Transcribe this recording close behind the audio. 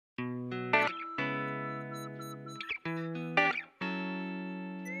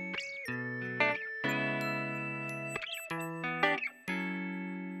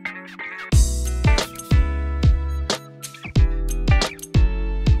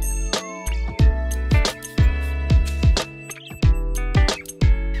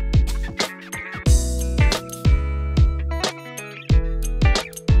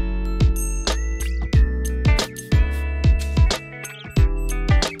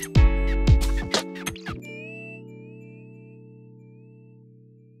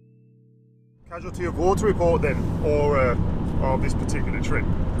Casualty of water report then, or of this particular trip.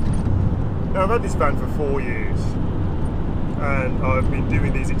 Now I've had this van for 4 years and I've been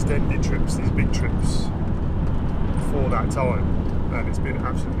doing these extended trips, these big trips for that time, and it's been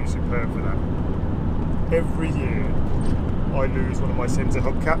absolutely superb for that. Every year I lose one of my centre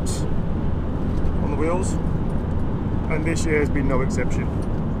hubcaps on the wheels, and this year has been no exception.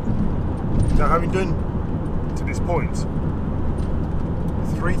 Now, having done to this point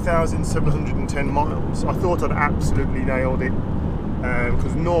 3,710 miles, I thought I'd absolutely nailed it,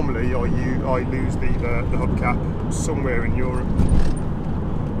 because normally I lose the hubcap somewhere in Europe,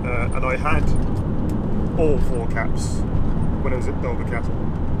 and I had all 4 caps when I was at Dover Cattle,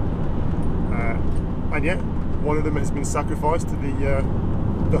 and yet one of them has been sacrificed to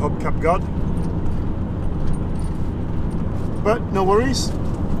the hubcap god. But no worries,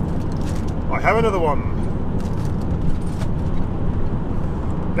 I have another one.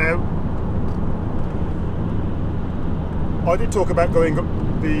 Now, I did talk about going up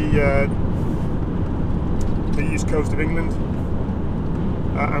the east coast of England,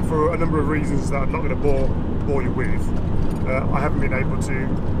 and for a number of reasons that I'm not going to bore you with, I haven't been able to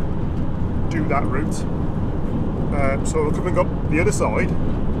do that route. So I'm coming up the other side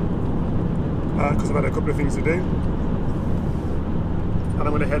because I've had a couple of things to do, and I'm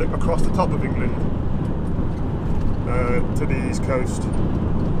going to head across the top of England to the east coast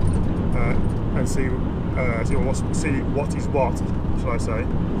and see what is what, shall I say,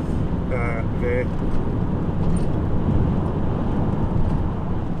 there.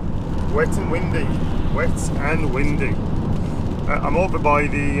 Wet and windy, wet and windy. I'm over by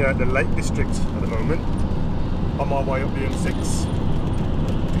the Lake District at the moment, on my way up the M6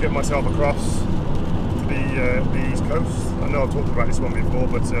 to get myself across to the east coast. I know I've talked about this one before,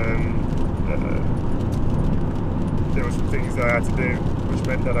 but there were some things that I had to do which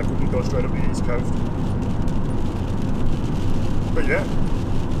meant that I couldn't go straight up the east coast. But yeah,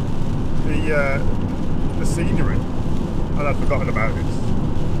 the scenery, and I'd forgotten about it.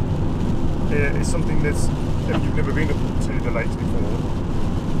 It's something that's, if you've never been up to the lakes before,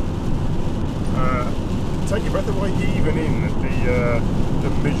 take your breath away, even in the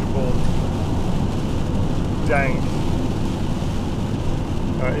miserable, dank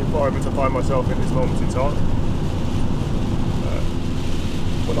environment I find myself in this moment in time.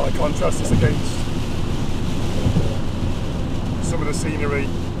 When I contrast this against some of the scenery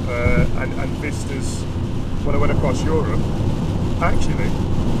and vistas when I went across Europe, actually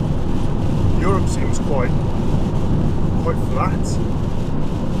Europe seems quite flat,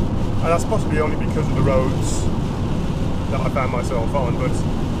 and that's possibly only because of the roads that I found myself on. But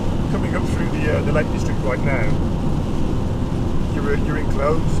coming up through the Lake District right now, you're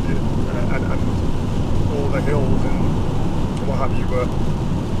enclosed, and all the hills and what have you,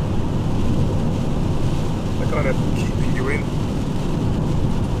 they're kind of keeping you in.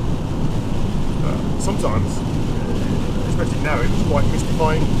 Sometimes, especially now, it's quite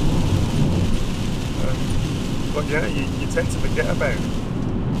mystifying. But yeah, you tend to forget about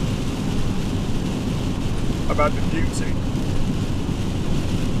the beauty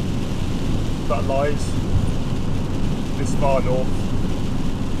that lies this far north.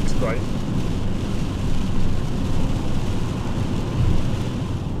 It's great.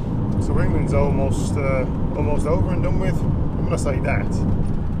 So England's almost over and done with. And when I say that,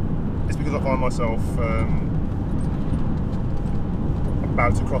 it's because I find myself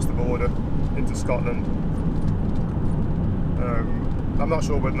about to cross the border into Scotland. I'm not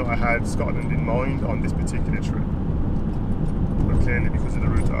sure whether or not I had Scotland in mind on this particular trip, but clearly because of the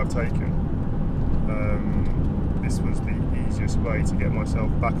route that I've taken, this was the easiest way to get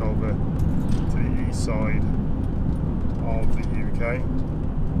myself back over to the east side of the UK.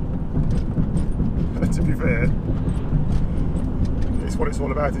 To be fair, it's what it's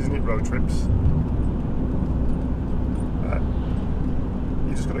all about, isn't it? Road trips.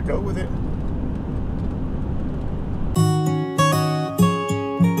 You just got to go with it.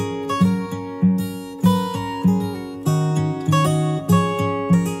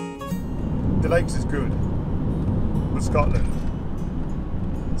 The lakes is good, but Scotland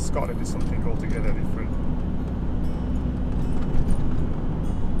is something altogether different.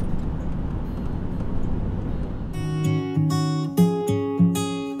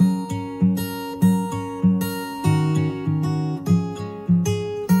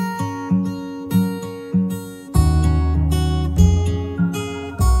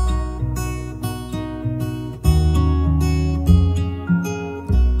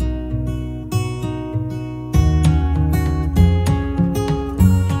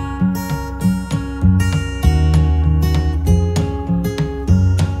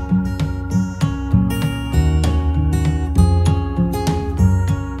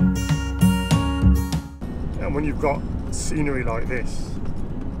 scenery like this,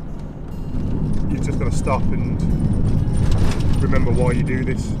 you've just got to stop and remember why you do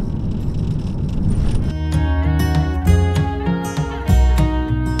this.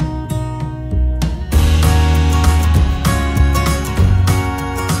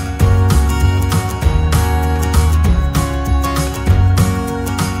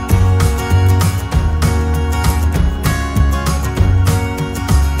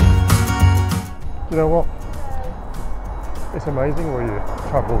 You know what? It's amazing where your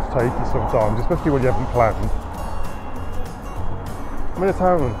travels take you sometimes, especially when you haven't planned. I'm in a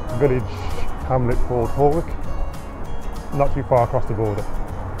town, village, hamlet called Hawick, not too far across the border.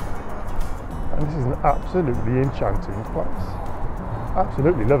 And this is an absolutely enchanting place.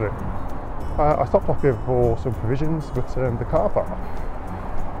 Absolutely love it. I stopped off here for some provisions, but the car park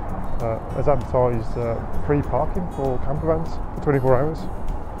has advertised free parking for camper vans for 24 hours.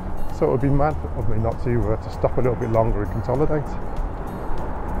 So it would be mad of me not to stop a little bit longer and consolidate.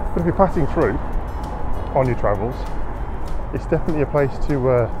 But if you're passing through on your travels, it's definitely a place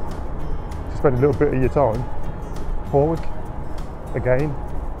to spend a little bit of your time. Berwick, again,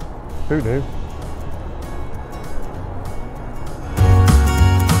 who knew?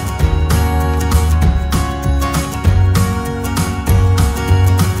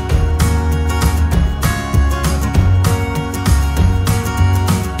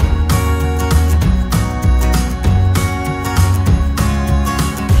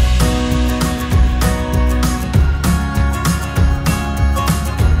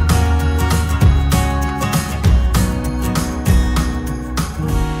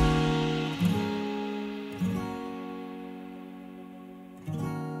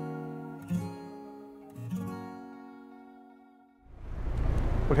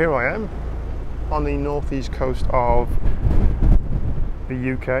 Well, here I am on the northeast coast of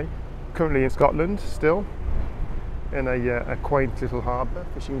the UK, currently in Scotland still, in a quaint little harbour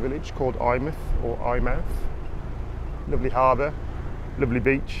fishing village called Eyemouth or Eyemouth. Lovely harbour, lovely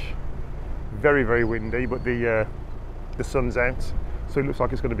beach, very, very windy, but the sun's out, so it looks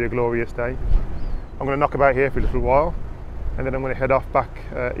like it's going to be a glorious day. I'm going to knock about here for a little while, and then I'm going to head off back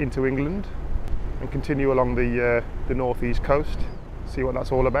into England and continue along the northeast coast. See what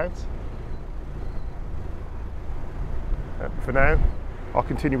that's all about. For now, I'll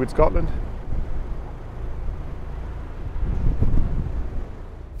continue with Scotland.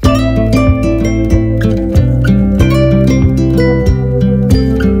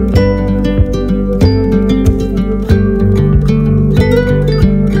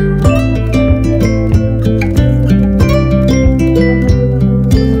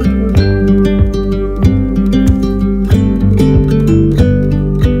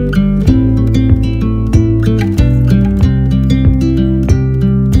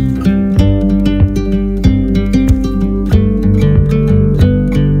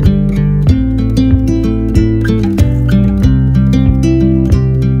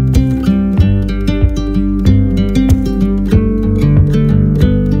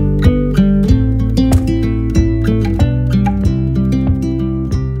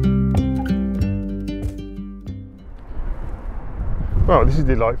 Well, this is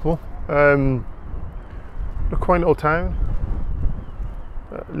delightful. A quaint little town.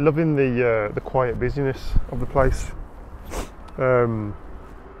 Loving the quiet busyness of the place.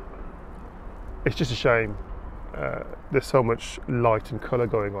 It's just a shame. There's so much light and colour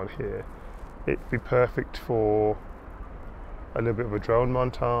going on here. It'd be perfect for a little bit of a drone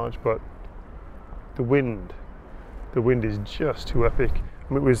montage, but the wind is just too epic.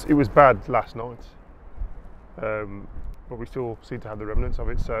 I mean, it was bad last night. But we still seem to have the remnants of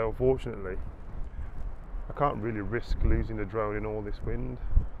it, so unfortunately I can't really risk losing the drone in all this wind,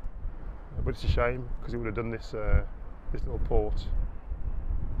 but it's a shame because it would have done this little port,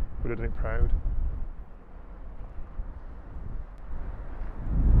 would have done it proud.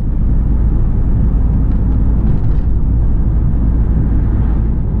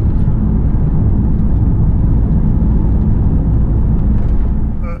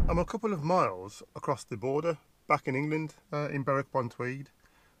 I'm a couple of miles across the border, back in England, in Berwick upon Tweed,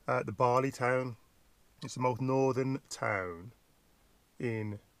 the Barley town. It's the most northern town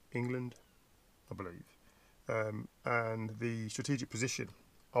in England, I believe, and the strategic position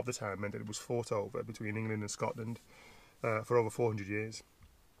of the town meant that it was fought over between England and Scotland for over 400 years.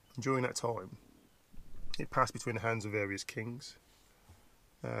 And during that time, it passed between the hands of various kings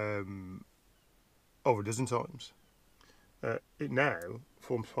over a dozen times. It now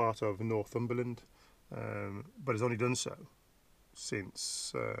forms part of Northumberland, but has only done so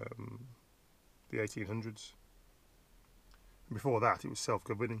since the 1800s. Before that, it was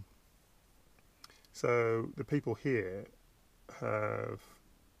self-governing. So the people here have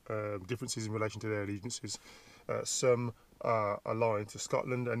differences in relation to their allegiances. Some are aligned to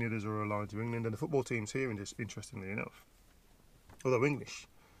Scotland and the others are aligned to England, and the football teams here, interestingly enough, although English,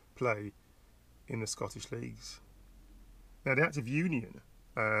 play in the Scottish leagues. Now the Act of Union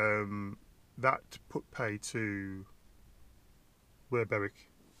that put pay to where Berwick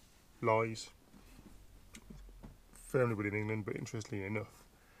lies, firmly within England, but interestingly enough,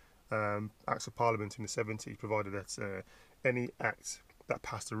 Acts of Parliament in the 70s provided that any act that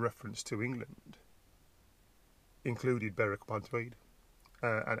passed a reference to England included Berwick upon Tweed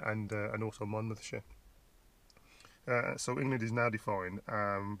and also Monmouthshire. So England is now defined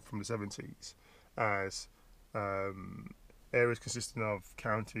from the 70s as areas consisting of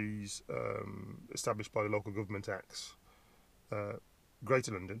counties established by the Local Government Acts,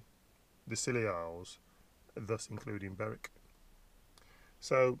 Greater London, the Scilly Isles, thus including Berwick.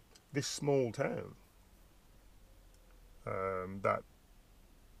 So this small town that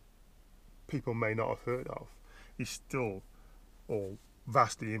people may not have heard of is still all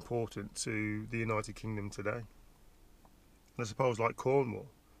vastly important to the United Kingdom today. I suppose, like Cornwall,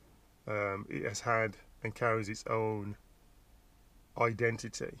 it has had and carries its own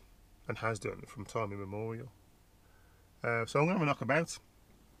identity and has done from time immemorial. So I'm going to have a knockabout.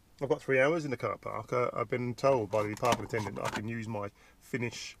 I've got 3 hours in the car park. I've been told by the parking attendant that I can use my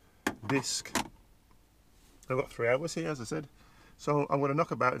finish disc. I've got 3 hours here, as I said. So I'm going to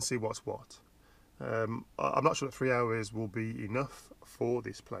knock about and see what's what. I'm not sure that 3 hours will be enough for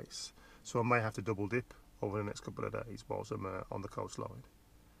this place, so I may have to double dip over the next couple of days whilst I'm on the coastline.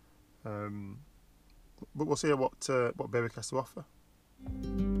 But we'll see what Berwick has to offer.